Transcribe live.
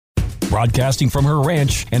Broadcasting from her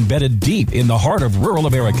ranch embedded deep in the heart of rural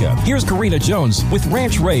America, here's Karina Jones with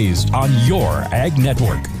Ranch Raised on your Ag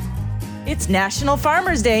Network. It's National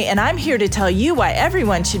Farmers Day, and I'm here to tell you why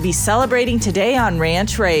everyone should be celebrating today on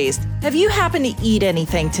Ranch Raised. Have you happened to eat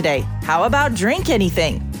anything today? How about drink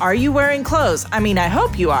anything? Are you wearing clothes? I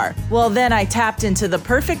hope you are. Well, then I tapped into the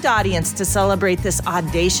perfect audience to celebrate this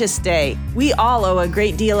audacious day. We all owe a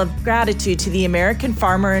great deal of gratitude to the American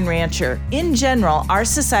farmer and rancher. In general, our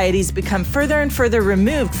societies become further and further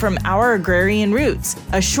removed from our agrarian roots.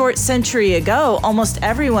 A short century ago, almost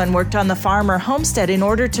everyone worked on the farm or homestead in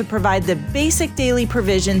order to provide the basic daily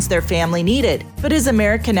provisions their family needed. But as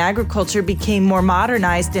American agriculture became more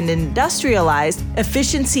modernized and industrialized,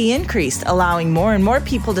 efficiency increased, allowing more and more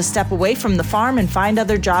people to step away from the farm and find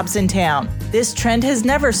other jobs in town. This trend has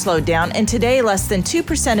never slowed down, and today less than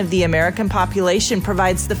 2% of the American population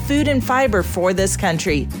provides the food and fiber for this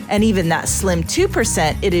country. And even that slim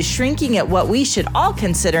 2%, it is shrinking at what we should all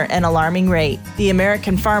consider an alarming rate. The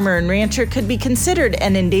American farmer and rancher could be considered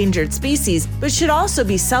an endangered species, but should also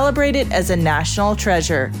be celebrated as a national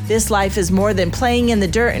treasure. This life is more than playing in the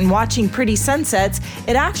dirt and watching pretty sunsets.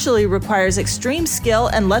 It actually requires extreme skill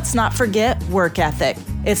and, let's not forget, work ethic.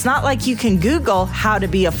 It's not like you can Google how to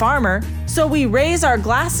be a farmer, so we raise our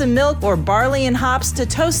glass of milk or barley and hops to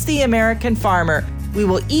toast the American farmer. We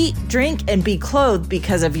will eat, drink, and be clothed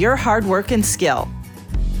because of your hard work and skill.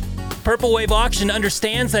 Purple Wave Auction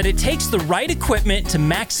understands that it takes the right equipment to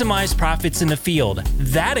maximize profits in the field.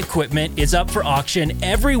 That equipment is up for auction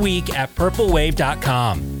every week at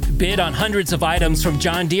purplewave.com. Bid on hundreds of items from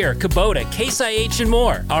John Deere, Kubota, Case IH, and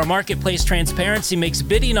more. Our marketplace transparency makes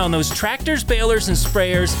bidding on those tractors, balers, and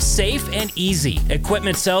sprayers safe and easy.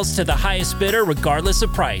 Equipment sells to the highest bidder regardless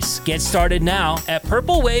of price. Get started now at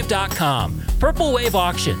purplewave.com. Purple Wave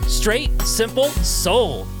Auction. Straight, simple,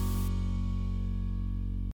 sold.